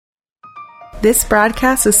This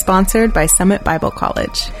broadcast is sponsored by Summit Bible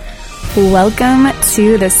College. Welcome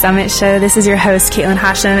to the Summit Show. This is your host, Caitlin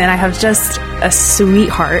Hashim, and I have just a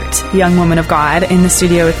sweetheart, young woman of God, in the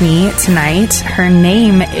studio with me tonight. Her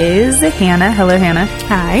name is Hannah. Hello, Hannah.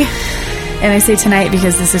 Hi. And I say tonight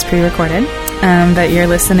because this is pre-recorded, but you're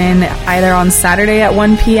listening either on Saturday at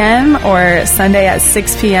 1 p.m. or Sunday at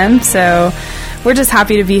 6 p.m., so we're just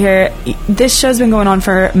happy to be here. This show's been going on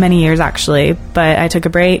for many years, actually, but I took a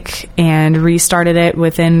break and restarted it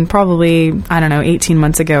within probably, 18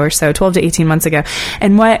 months ago or so, 12 to 18 months ago.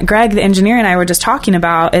 And what Greg, the engineer, and I were just talking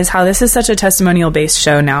about is how this is such a testimonial-based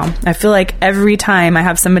show now. I feel like every time I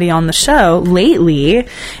have somebody on the show, lately,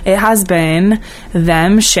 it has been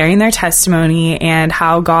them sharing their testimony and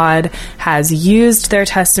how God has used their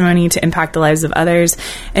testimony to impact the lives of others,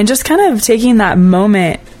 and just kind of taking that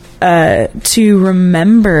moment to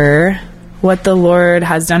remember what the Lord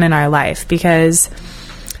has done in our life, because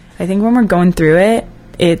I think when we're going through it,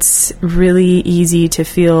 it's really easy to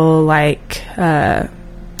feel like, I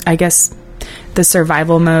guess the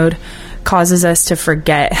survival mode causes us to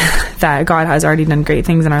forget that God has already done great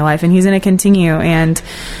things in our life, and He's going to continue. And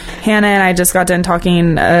Hannah and I just got done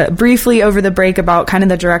talking briefly over the break about kind of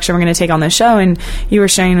the direction we're going to take on the show, and you were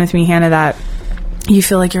sharing with me, Hannah, that you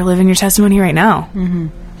feel like you're living your testimony right now. Mm-hmm.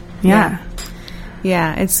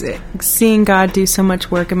 Yeah, it's seeing God do so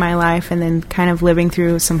much work in my life, and then kind of living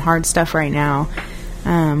through some hard stuff right now.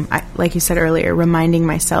 Like you said earlier, reminding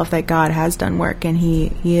myself that God has done work, and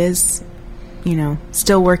He is,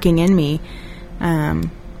 still working in me.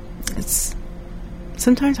 It's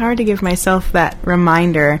sometimes hard to give myself that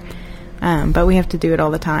reminder, but we have to do it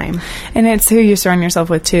all the time. And it's who you surround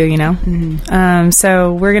yourself with too, Mm-hmm.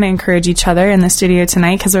 So we're going to encourage each other in the studio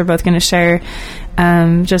tonight, because we're both going to share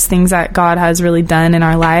just things that God has really done in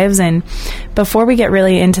our lives. And before we get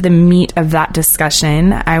really into the meat of that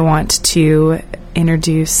discussion, I want to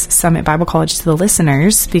introduce Summit Bible College to the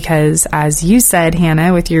listeners, because as you said,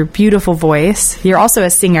 Hannah, with your beautiful voice, you're also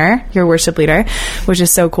a singer, you're a worship leader, which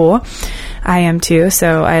is so cool. I am too.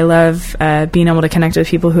 So I love being able to connect with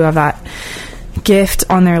people who have that gift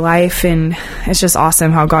on their life, and it's just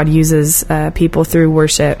awesome how God uses people through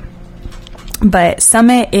worship. But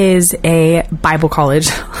Summit is a Bible college,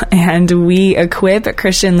 and we equip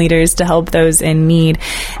Christian leaders to help those in need.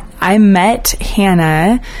 I met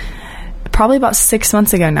Hannah probably about 6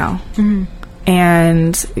 months ago now. Mm-hmm.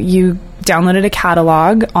 And you downloaded a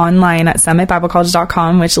catalog online at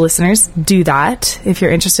summitbiblecollege.com, which listeners, do that if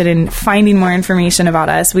you're interested in finding more information about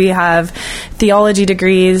us. We have theology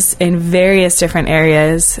degrees in various different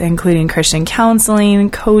areas, including Christian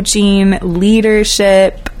counseling, coaching,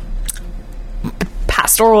 leadership,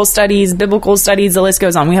 pastoral studies, biblical studies, the list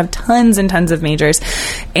goes on. We have tons and tons of majors.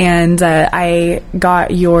 And I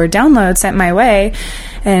got your download sent my way,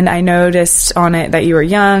 and I noticed on it that you were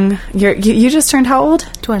young. You just turned how old?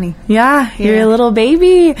 20. Yeah, you're a little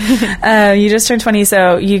baby. You just turned 20,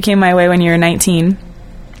 so you came my way when you were 19.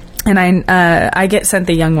 And I get sent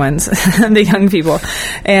the young ones, the young people.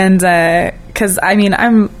 And because,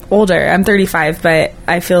 I'm older. I'm 35, but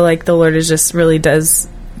I feel like the Lord really does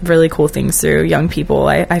really cool things through young people.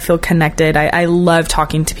 I feel connected. I love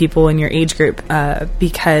talking to people in your age group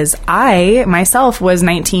because I myself was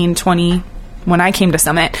 19, 20 when I came to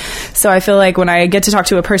Summit. So I feel like when I get to talk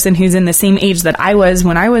to a person who's in the same age that I was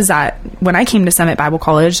when I came to Summit Bible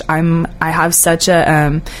College, I have such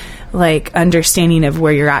a understanding of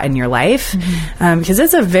where you're at in your life, because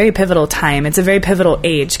it's a very pivotal time. It's a very pivotal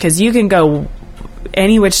age, because you can go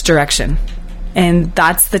any which direction. And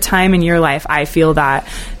that's the time in your life, I feel, that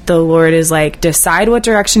the Lord is like, decide what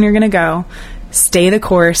direction you're going to go, stay the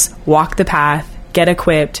course, walk the path, get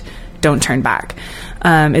equipped, don't turn back.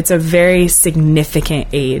 It's a very significant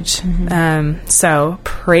age. Mm-hmm. So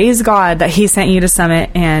praise God that He sent you to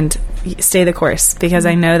Summit, and stay the course, because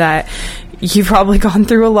I know that you've probably gone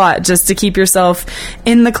through a lot just to keep yourself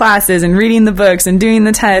in the classes and reading the books and doing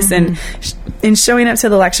the tests, and showing up to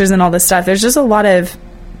the lectures and all this stuff. There's just a lot of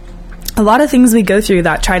things we go through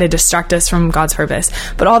that try to distract us from God's purpose.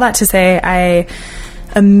 But all that to say, I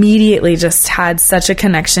immediately just had such a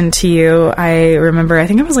connection to you. I remember, I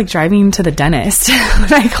think I was driving to the dentist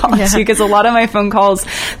when I called you, because a lot of my phone calls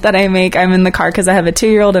that I make, I'm in the car, because I have a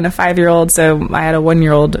 2-year-old and a 5-year-old. So I had a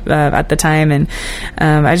 1-year-old at the time, and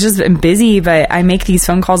I just been busy, but I make these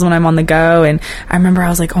phone calls when I'm on the go. And I remember I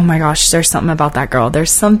was like, oh my gosh, there's something about that girl.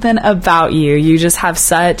 There's something about you. You just have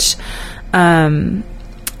such,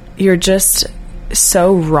 you're just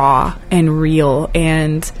so raw and real,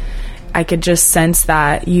 and I could just sense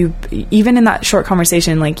that you, even in that short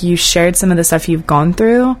conversation, you shared some of the stuff you've gone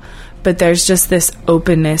through, but there's just this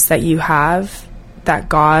openness that you have that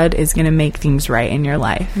God is going to make things right in your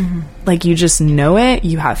life. Mm-hmm. Like, you just know it.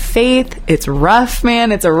 You have faith. It's rough,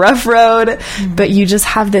 man. It's a rough road. Mm-hmm. But you just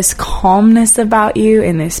have this calmness about you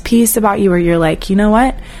and this peace about you where you're like, you know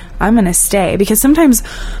what? I'm going to stay. Because sometimes,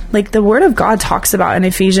 like, the Word of God talks about in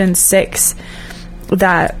Ephesians 6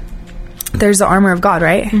 that there's the armor of God,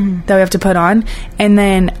 right? Mm-hmm. That we have to put on. And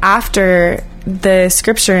then after the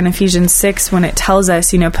scripture in Ephesians 6, when it tells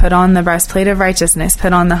us, you know, put on the breastplate of righteousness,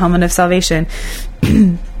 put on the helmet of salvation,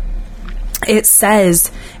 it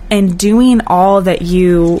says, and doing all that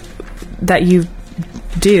you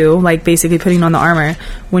do, like basically putting on the armor,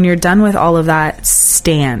 when you're done with all of that,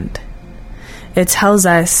 stand. It tells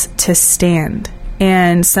us to stand.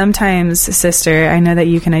 And sometimes, sister, I know that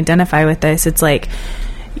you can identify with this. It's like,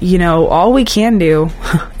 you know, all we can do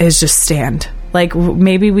is just stand. Like,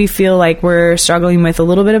 maybe we feel like we're struggling with a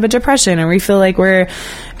little bit of a depression, or we feel like we're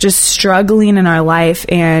just struggling in our life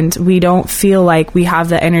and we don't feel like we have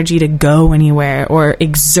the energy to go anywhere or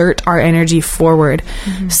exert our energy forward.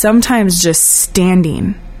 Mm-hmm. Sometimes just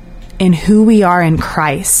standing in who we are in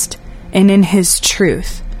Christ and in His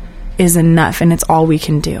truth is enough, and it's all we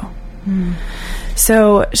can do. Mm.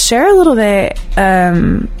 So share a little bit,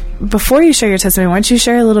 before you share your testimony, why don't you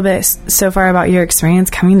share a little bit so far about your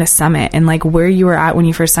experience coming to Summit, and like where you were at when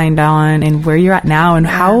you first signed on and where you're at now, and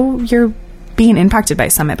how you're being impacted by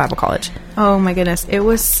Summit Bible College. Oh my goodness. It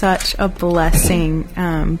was such a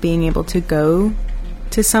blessing being able to go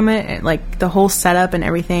to Summit, like the whole setup and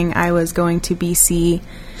everything. I was going to BC.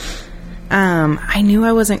 I knew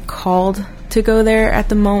I wasn't called to go there at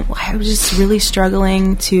the moment. I was just really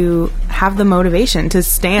struggling to have the motivation to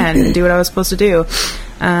stand and do what I was supposed to do.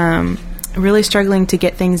 Really struggling to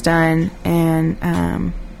get things done,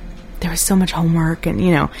 and there was so much homework, and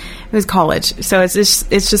you know, it was college, so it's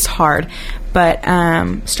just hard. But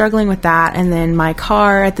struggling with that, and then my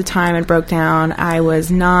car at the time it broke down. I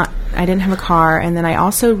didn't have a car, and then I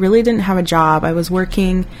also really didn't have a job. I was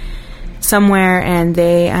working somewhere, and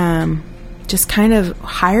they just kind of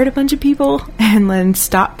hired a bunch of people and then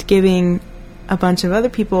stopped giving a bunch of other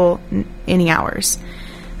people any hours,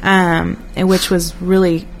 which was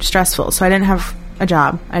really stressful. So I didn't have a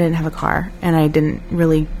job, I didn't have a car, and I didn't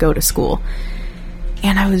really go to school.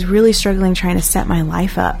 And I was really struggling trying to set my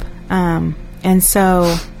life up. And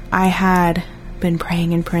so I had been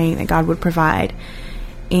praying and praying that God would provide.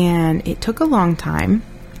 And it took a long time.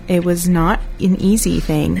 It was not an easy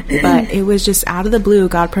thing, but it was just out of the blue.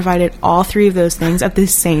 God provided all three of those things at the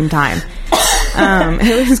same time.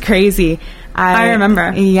 It was crazy. I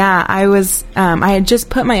remember. Yeah, I had just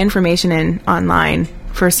put my information in online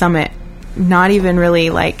for Summit. Not even really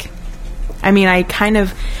I kind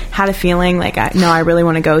of had a feeling like, I really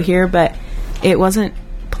want to go here, but it wasn't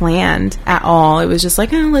planned at all. It was just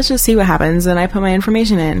like, let's just see what happens. And I put my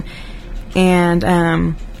information in,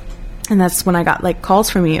 and that's when I got calls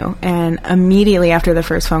from you. And immediately after the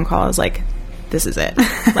first phone call, I was like, this is it.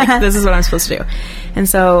 This is what I'm supposed to do. And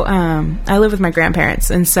so I live with my grandparents.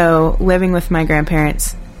 And so living with my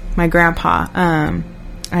grandparents, my grandpa,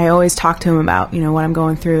 I always talk to him about, what I'm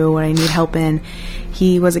going through, what I need help in.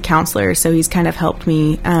 He was a counselor, so he's kind of helped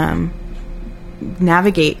me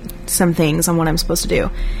navigate some things on what I'm supposed to do.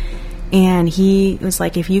 And he was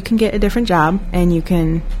like, if you can get a different job and you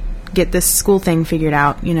can get this school thing figured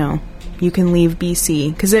out, you can leave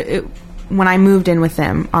BC. Because when I moved in with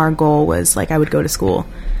them, our goal was I would go to school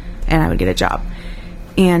and I would get a job.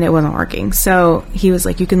 And it wasn't working. So he was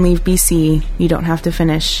like, you can leave BC. You don't have to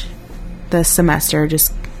finish the semester.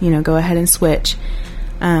 Just, go ahead and switch.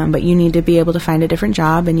 But you need to be able to find a different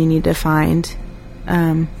job, and you need to find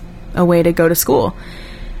a way to go to school.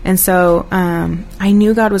 And so I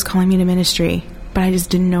knew God was calling me to ministry, but I just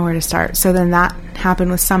didn't know where to start. So then that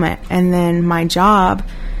happened with Summit. And then my job,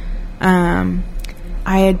 I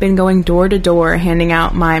had been going door to door handing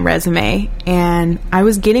out my resume, and I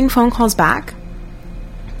was getting phone calls back,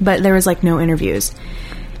 but there was no interviews.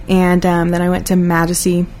 And then I went to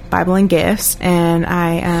Majesty Bible and Gifts, and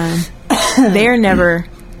they're never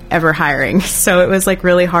ever hiring. So it was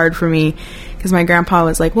really hard for me, because my grandpa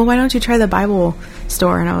was like, well, why don't you try the Bible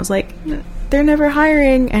store? And I was like, they're never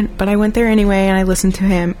hiring. But I went there anyway, and I listened to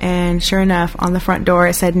him, and sure enough, on the front door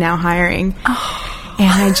it said now hiring. And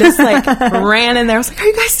I just ran in there. I was like, are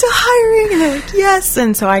you guys still hiring? And they're like, yes.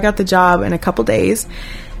 And so I got the job in a couple days.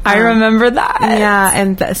 I remember that. Yeah.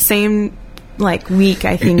 And the same week,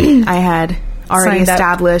 I think I had already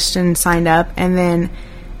established and signed up. And then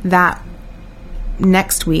that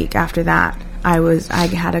next week after that, I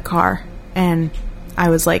had a car, and I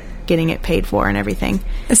was getting it paid for and everything.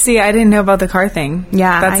 See, I didn't know about the car thing.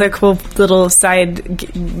 Yeah. That's a cool little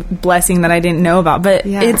side blessing that I didn't know about. But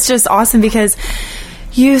it's just awesome because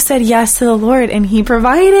you said yes to the Lord and He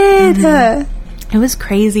provided. It was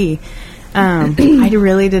crazy. I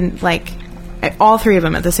really didn't all three of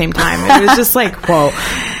them at the same time. It was just like, whoa.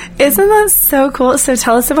 Isn't that so cool? So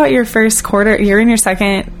tell us about your first quarter. You're in your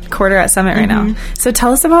second quarter at Summit right now. So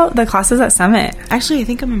tell us about the classes at Summit. Actually, I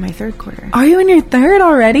think I'm in my third quarter. Are you in your third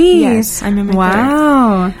already? Yes, I'm in my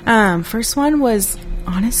third. Wow. First one was,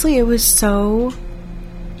 honestly, it was so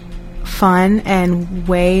fun and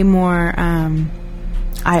way more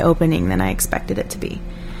eye-opening than I expected it to be.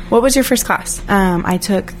 What was your first class? I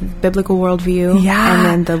took Biblical Worldview. Yeah. And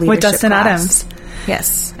then the leadership with Dustin class. Adams.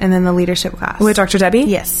 Yes. And then the leadership class. With Dr. Debbie?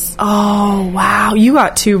 Yes. Oh, wow. You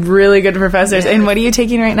got two really good professors. Yes. And what are you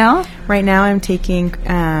taking right now? Right now I'm taking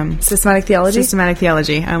Systematic Theology? Systematic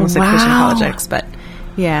Theology. I almost said Christian Apologetics, but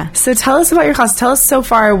yeah. So tell us about your class. Tell us so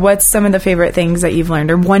far what's some of the favorite things that you've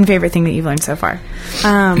learned, or one favorite thing that you've learned so far.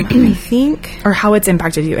 I think... Or how it's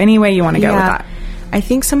impacted you. Any way you want to go with that. I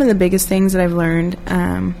think some of the biggest things that I've learned,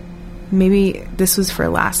 maybe this was for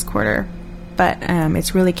last quarter, but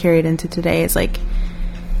it's really carried into today, is like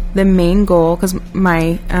the main goal, because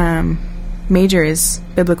my major is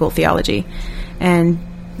biblical theology, and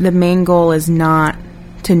the main goal is not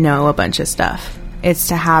to know a bunch of stuff. It's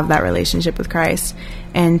to have that relationship with Christ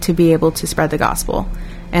and to be able to spread the gospel,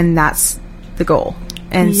 and that's the goal.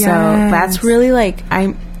 And so that's really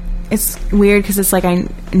it's weird because it's like I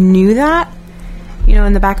knew that,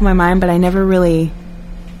 in the back of my mind, but I never really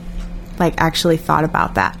actually thought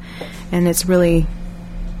about that. And it's really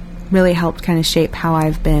helped kind of shape how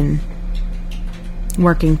I've been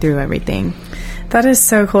working through everything. That is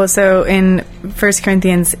so cool. So in 1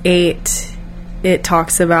 Corinthians 8, it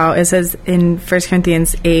says in 1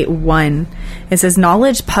 Corinthians 8:1, it says,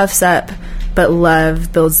 knowledge puffs up, but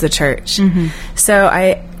love builds the church. So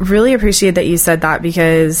I really appreciate that you said that,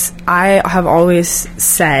 because I have always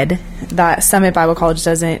said that Summit Bible College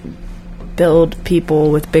doesn't build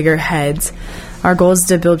people with bigger heads. Our goal is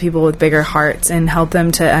to build people with bigger hearts and help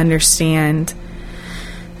them to understand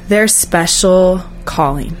their special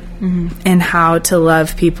calling and how to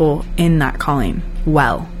love people in that calling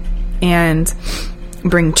well, and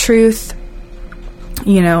bring truth,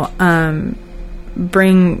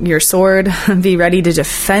 bring your sword, be ready to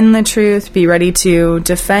defend the truth, be ready to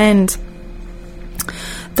defend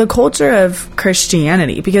the culture of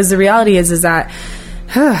Christianity, because the reality is that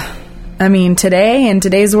I mean, today, in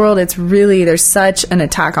today's world, there's such an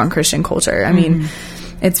attack on Christian culture. I mean,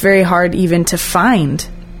 it's very hard even to find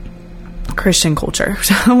Christian culture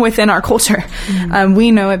within our culture.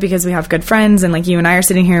 We know it because we have good friends, and you and I are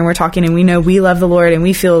sitting here and we're talking, and we know we love the Lord, and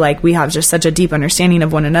we feel like we have just such a deep understanding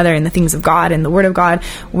of one another and the things of God and the Word of God.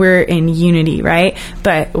 We're in unity, right?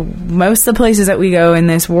 But most of the places that we go in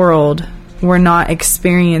this world, we're not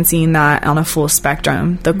experiencing that on a full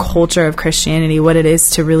spectrum. The culture of Christianity, what it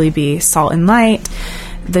is to really be salt and light,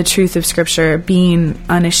 the truth of Scripture, being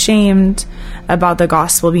unashamed about the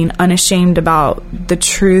gospel, being unashamed about the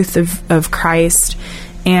truth of Christ,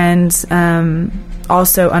 and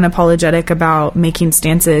also unapologetic about making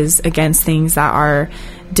stances against things that are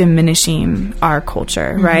diminishing our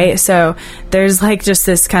culture, right? So there's just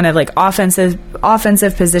this kind of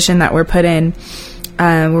offensive position that we're put in,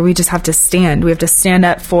 where we just have to stand. We have to stand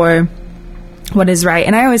up for what is right.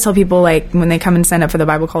 And I always tell people, when they come and sign up for the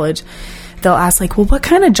Bible College, they'll ask, well, what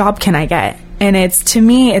kind of job can I get? And to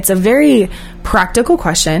me, it's a very practical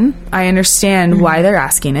question. I understand why they're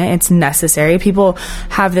asking it. It's necessary. People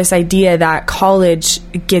have this idea that college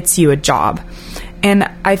gets you a job. And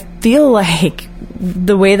I feel like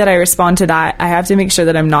the way that I respond to that, I have to make sure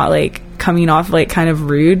that I'm not coming off kind of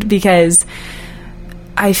rude, because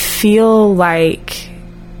I feel like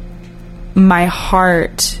my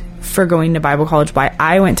heart for going to Bible college, why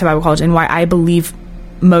I went to Bible college, and why I believe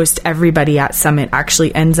most everybody at Summit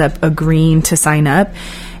actually ends up agreeing to sign up,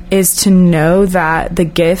 is to know that the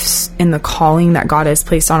gifts and the calling that God has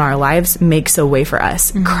placed on our lives makes a way for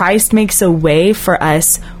us. Christ makes a way for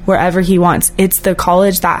us wherever He wants. It's the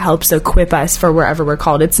college that helps equip us for wherever we're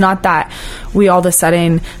called. It's not that we all of a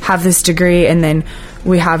sudden have this degree and then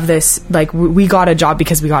we have this, we got a job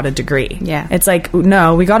because we got a degree. Yeah. It's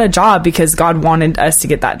no, we got a job because God wanted us to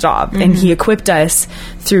get that job. And He equipped us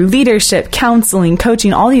through leadership, counseling,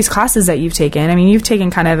 coaching, all these classes that you've taken. I mean, you've taken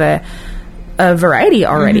kind of a variety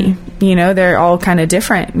already. They're all kind of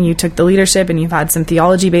different. You took the leadership, and you've had some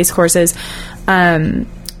theology-based courses.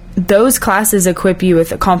 Those classes equip you with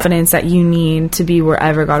the confidence that you need to be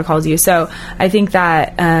wherever God calls you. So I think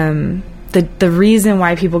that the reason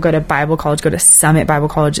why people go to Bible college, go to Summit Bible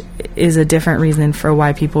College, is a different reason for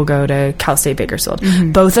why people go to Cal State Bakersfield.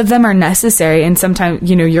 Mm-hmm. Both of them are necessary, and sometimes,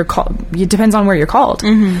 you're called, it depends on where you're called.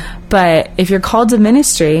 Mm-hmm. But if you're called to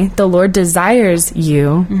ministry, the Lord desires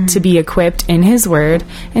you to be equipped in His Word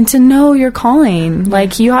and to know your calling.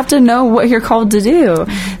 Like, you have to know what you're called to do.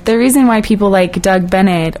 Mm-hmm. The reason why people like Doug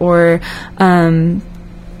Bennett or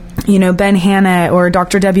Ben Hanna or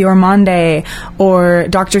Dr. Debbie Ormonde or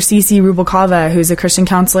Dr. Cece Rubalcava, who's a Christian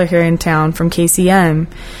counselor here in town from KCM,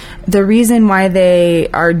 the reason why they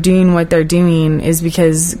are doing what they're doing is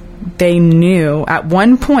because they knew at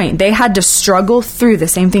one point they had to struggle through the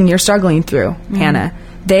same thing you're struggling through, Hannah.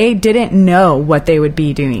 They didn't know what they would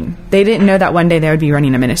be doing. They didn't know that one day they would be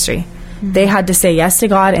running a ministry. They had to say yes to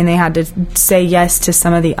God, and they had to say yes to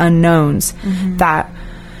some of the unknowns that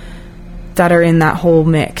are in that whole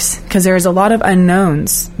mix, because there's a lot of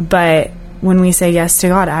unknowns. But when we say yes to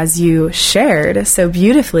God, as you shared so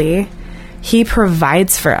beautifully, He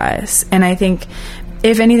provides for us. And I think,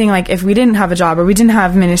 if anything, like if we didn't have a job or we didn't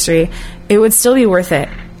have ministry, it would still be worth it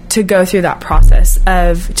to go through that process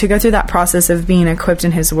of being equipped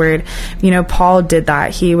in His Word. Paul did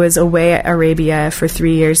that. He was away at Arabia for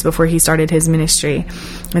 3 years before he started his ministry.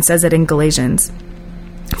 It says it in Galatians.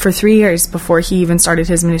 For 3 years before he even started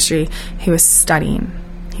his ministry, he was studying.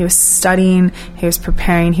 He was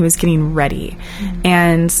preparing, he was getting ready.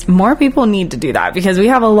 And more people need to do that, because we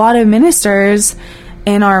have a lot of ministers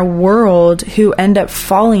in our world who end up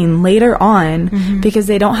falling later on because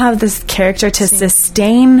they don't have this character to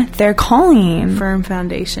sustain their calling. Firm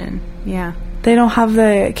foundation. Yeah. They don't have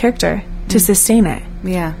the character to sustain it.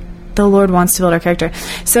 Yeah. The Lord wants to build our character.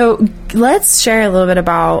 So let's share a little bit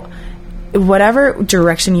about whatever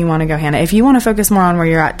direction you want to go, Hannah. If you want to focus more on where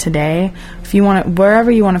you're at today, if you want to, wherever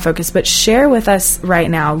you want to focus, but share with us right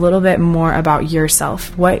now a little bit more about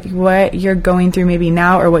yourself, what you're going through maybe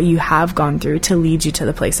now, or what you have gone through to lead you to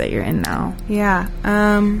the place that you're in now. Yeah.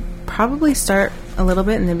 Probably start a little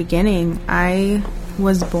bit in the beginning. I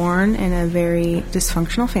was born in a very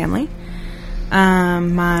dysfunctional family.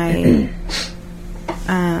 My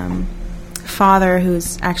father,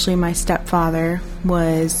 who's actually my stepfather,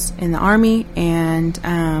 was in the Army, and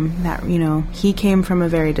he came from a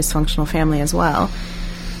very dysfunctional family as well.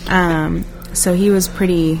 So he was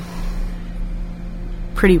pretty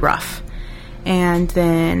rough. And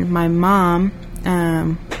then my mom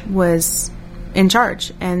was in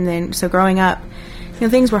charge. And then, so growing up,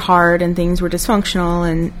 things were hard and things were dysfunctional,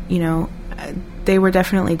 and they were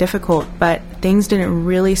definitely difficult, but things didn't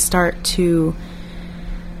really start to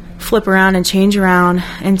flip around and change around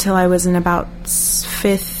until I was in about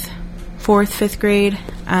fifth grade.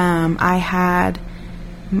 My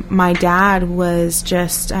dad was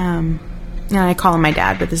just, and I call him my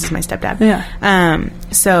dad, but this is my stepdad. Yeah.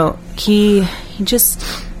 So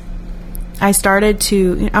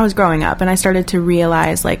I was growing up, and I started to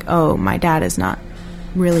realize, like, oh, my dad is not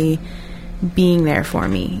really being there for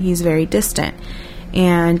me. He's very distant.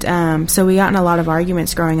 And so we got in a lot of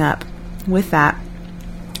arguments growing up with that.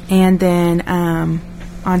 And then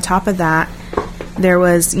on top of that, there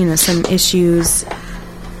was, some issues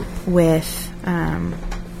with, trying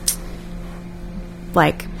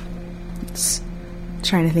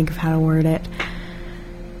to think of how to word it.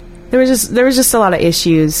 There was just a lot of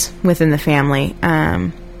issues within the family.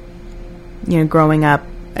 Growing up,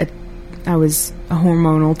 I was a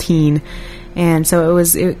hormonal teen, and so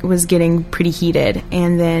it was getting pretty heated.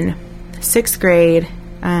 And then 6th grade,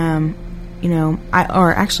 I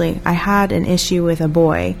had an issue with a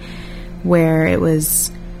boy where it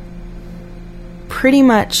was pretty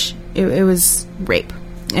much, it was rape.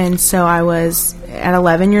 And so I was at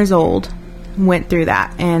 11 years old, went through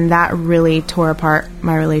that, and that really tore apart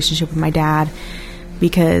my relationship with my dad,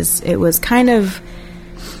 because it was kind of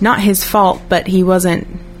not his fault, but he wasn't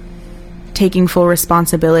taking full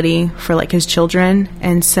responsibility for his children.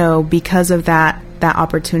 And so because of that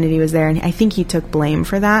opportunity was there, and I think he took blame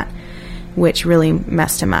for that, which really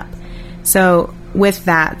messed him up. So with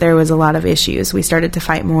that, there was a lot of issues. We started to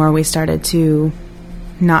fight more. We started to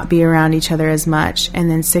not be around each other as much. And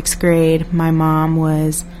then 6th grade, my mom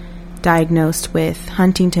was diagnosed with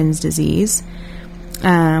Huntington's disease,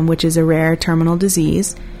 which is a rare terminal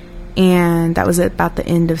disease. And that was about the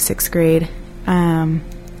end of 6th grade.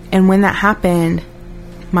 And when that happened,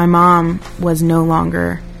 my mom was no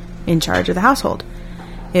longer in charge of the household.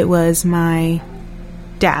 It was my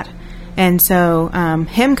dad. And so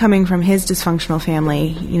him coming from his dysfunctional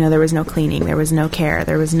family, there was no cleaning, there was no care,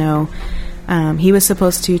 there was no... he was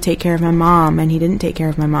supposed to take care of my mom, and he didn't take care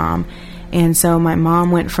of my mom. And so my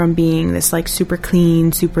mom went from being this super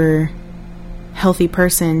clean, super healthy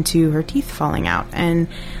person to her teeth falling out, and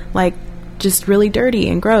like just really dirty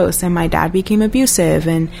and gross. And my dad became abusive,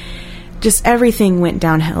 and just everything went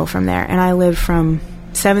downhill from there. And I lived from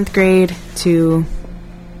 7th grade to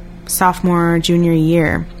sophomore, junior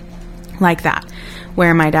year like that,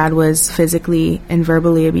 where my dad was physically and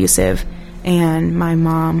verbally abusive, and my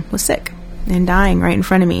mom was sick and dying right in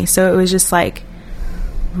front of me. So it was just like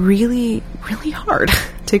really, really hard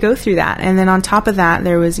to go through that. And then on top of that,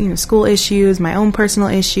 there was, school issues, my own personal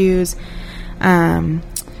issues,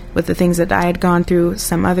 with the things that I had gone through,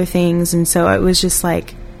 some other things. And so it was just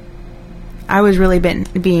like, I was really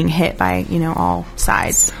being hit by, all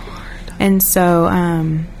sides. So hard. And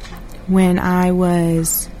so, when I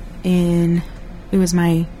was it was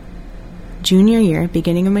my junior year,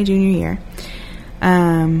 beginning of my junior year,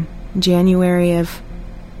 January of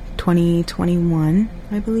 2021,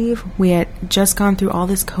 I believe. We had just gone through all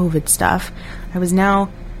this COVID stuff. I was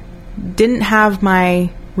didn't have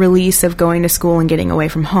my release of going to school and getting away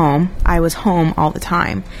from home. I was home all the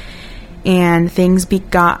time. And things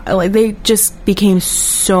they just became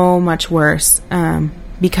so much worse,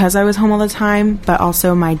 because I was home all the time, but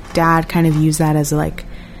also my dad kind of used that as like,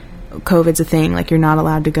 COVID's a thing, like you're not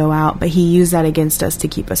allowed to go out, but he used that against us to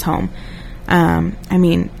keep us home.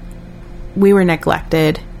 We were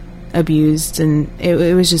neglected, abused, and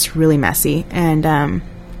it was just really messy. And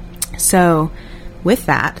so with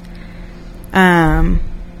that, I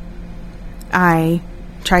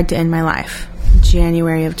tried to end my life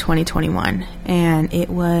January of 2021, and it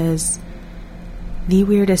was the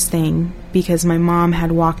weirdest thing, because my mom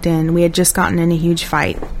had walked in. We had just gotten in a huge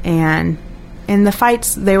fight, and in the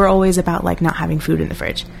fights, they were always about like not having food in the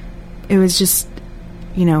fridge. It was just,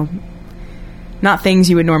 not things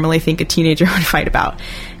you would normally think a teenager would fight about.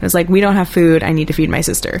 It was like, we don't have food, I need to feed my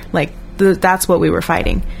sister. Like, that's what we were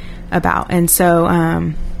fighting about. And so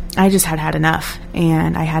I just had enough,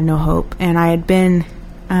 and I had no hope. And I had been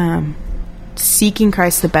seeking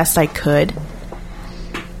Christ the best I could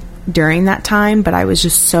during that time, but I was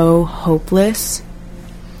just so hopeless.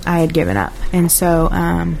 I had given up. And so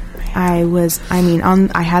I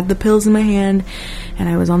had the pills in my hand, and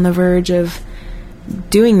I was on the verge of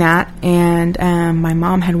doing that. And my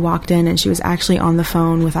mom had walked in, and she was actually on the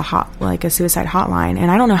phone with a suicide hotline.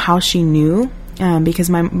 And I don't know how she knew, because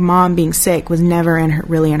my mom being sick was never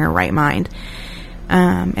really in her right mind.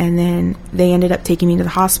 And then they ended up taking me to the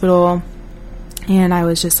hospital, and I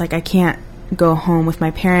was just like, I can't go home with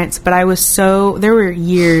my parents. But there were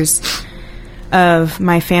years of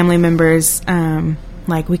my family members,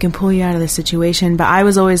 like, we can pull you out of this situation. But I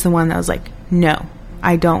was always the one that was like, no,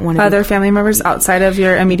 I don't want to. Other family members outside of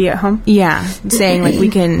your immediate home? Yeah. Saying like, we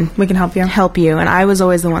can help you. And I was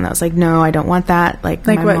always the one that was like, no, I don't want that. Like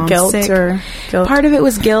my what, mom's guilt sick. Or guilt? Part of it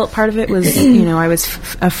was guilt. Part of it was, I was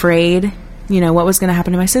afraid, what was going to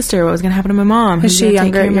happen to my sister? What was going to happen to my mom? Is she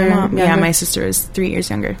younger? My mom? Yeah, my sister is 3 years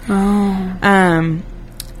younger. Oh.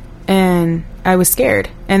 And I was scared.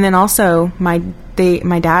 And then also my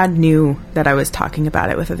dad knew that I was talking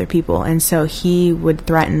about it with other people. And so he would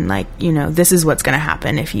threaten, like, this is what's going to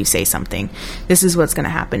happen if you say something. This is what's going to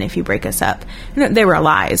happen if you break us up. They were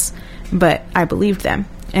lies, but I believed them.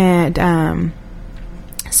 And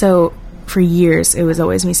so for years, it was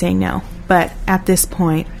always me saying no. But at this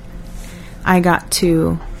point, I got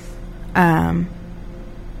to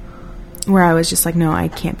where I was just like, no, I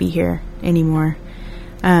can't be here anymore.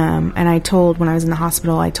 And when I was in the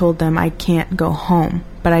hospital, I told them I can't go home,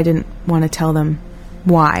 but I didn't want to tell them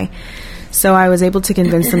why. So I was able to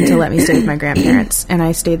convince them to let me stay with my grandparents. And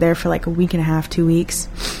I stayed there for like a week and a half, 2 weeks.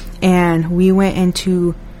 And we went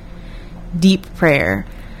into deep prayer.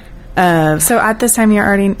 So at this time, you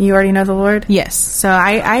already know the Lord? Yes. So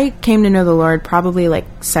I came to know the Lord probably like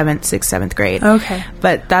 6th, 7th grade. Okay.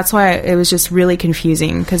 But that's why it was just really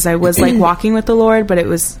confusing, because I was like walking with the Lord, but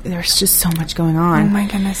there's just so much going on. Oh my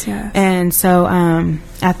goodness, yes. And so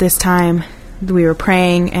at this time, we were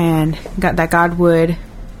praying and that God would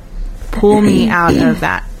pull me out of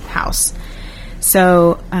that house.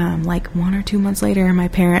 So like 1 or 2 months later, my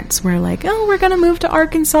parents were like, oh, we're going to move to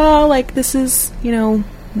Arkansas. Like, this is,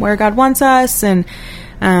 where God wants us. And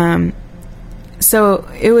so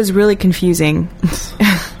it was really confusing.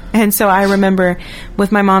 And so I remember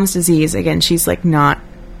with my mom's disease, again, she's like not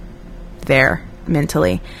there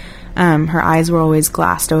mentally. Her eyes were always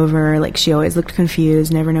glassed over, like she always looked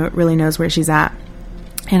confused, never really knows where she's at.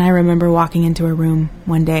 And I remember walking into her room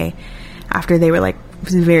one day after they were like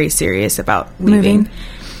very serious about leaving.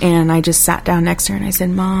 And I just sat down next to her and I said,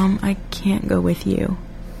 Mom, I can't go with you.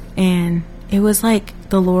 And it was like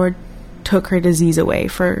the Lord took her disease away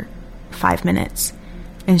for 5 minutes.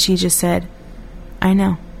 And she just said, I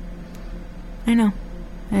know. I know.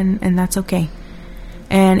 And that's okay.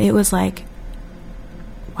 And it was like,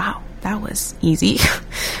 wow, that was easy.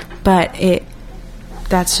 But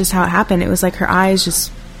that's just how it happened. It was like her eyes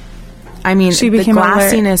just, I mean, the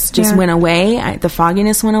glassiness just went away. The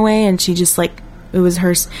fogginess went away, and she just like, it was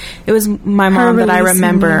my mom that I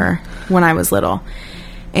remember when I was little.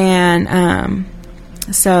 And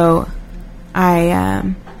so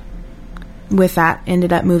I, with that,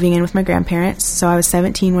 ended up moving in with my grandparents. So I was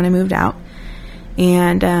 17 when I moved out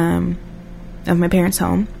and of my parents'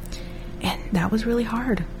 home. And that was really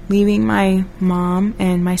hard, leaving my mom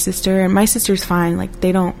and my sister. And my sister's fine. Like,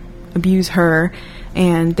 they don't abuse her.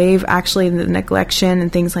 And they've actually, the neglection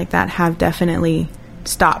and things like that have definitely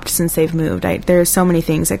stopped since they've moved. There's so many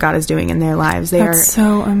things that God is doing in their lives. They are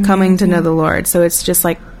so coming to know the Lord. So it's just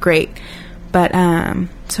like great. But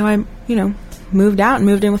so I, moved out and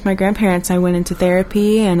moved in with my grandparents. I went into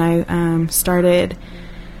therapy, and I started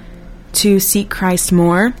to seek Christ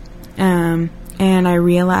more. And I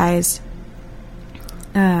realized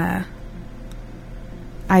I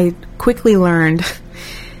quickly learned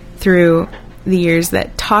through the years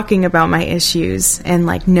that talking about my issues and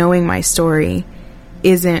like knowing my story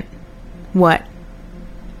isn't what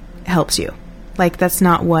helps you. Like, that's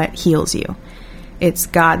not what heals you. It's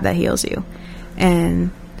God that heals you.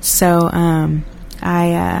 And so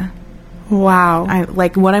I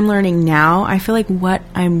like what I'm learning now. I feel like what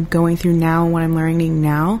I'm going through now and what I'm learning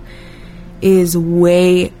now is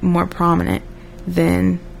way more prominent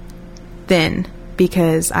than then,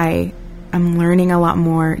 because I'm learning a lot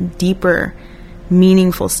more deeper,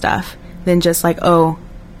 meaningful stuff than just like, oh,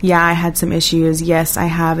 yeah, I had some issues. Yes, I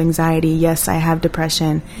have anxiety. Yes, I have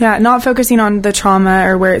depression. Yeah, not focusing on the trauma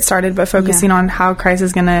or where it started, but focusing on how Christ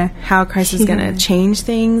is gonna change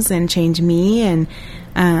things and change me. And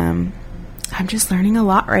I'm just learning a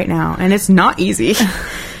lot right now, and it's not easy.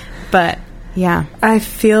 But yeah, I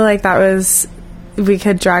feel like we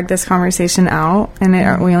could drag this conversation out, and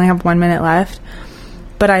we only have 1 minute left.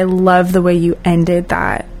 But I love the way you ended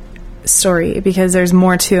that story, because there's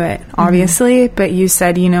more to it, obviously. But you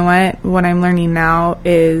said, you know what I'm learning now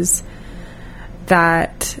is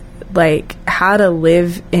that, like, how to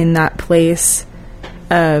live in that place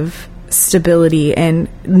of stability and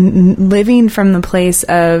living from the place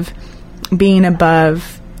of being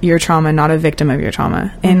above your trauma, not a victim of your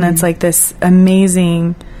trauma. And that's like this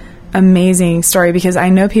amazing story, because I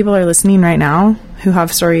know people are listening right now who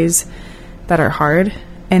have stories that are hard,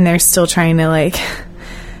 and they're still trying to, like,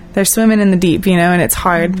 they're swimming in the deep, and it's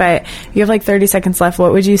hard. But you have like 30 seconds left.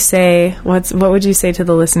 What would you say? What would you say to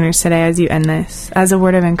the listeners today as you end this, as a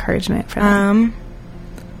word of encouragement for them?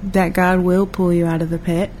 That God will pull you out of the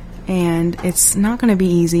pit, and it's not going to be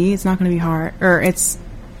easy. It's not going to be hard, or it's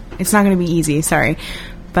not going to be easy. Sorry,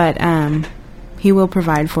 but He will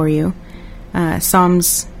provide for you.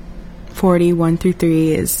 Psalms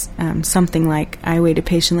 40:1-3 is something like, I waited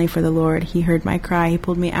patiently for the Lord. He heard my cry. He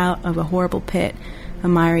pulled me out of a horrible pit, a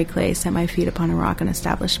miry clay, set my feet upon a rock, and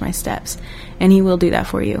established my steps. And He will do that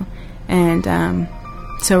for you. And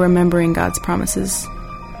so remembering God's promises,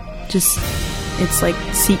 it's like,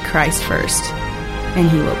 seek Christ first, and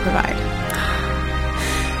He will provide.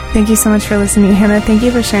 Thank you so much for listening, Hannah. Thank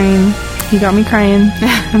you for sharing. You got me crying.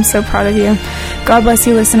 I'm so proud of you. God bless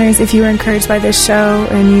you, listeners. If you were encouraged by this show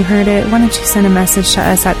and you heard it, why don't you send a message to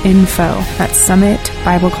us at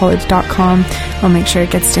info@summitbiblecollege.com. We'll make sure it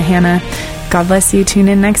gets to Hannah. God bless you. Tune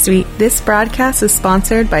in next week. This broadcast is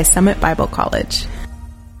sponsored by Summit Bible College.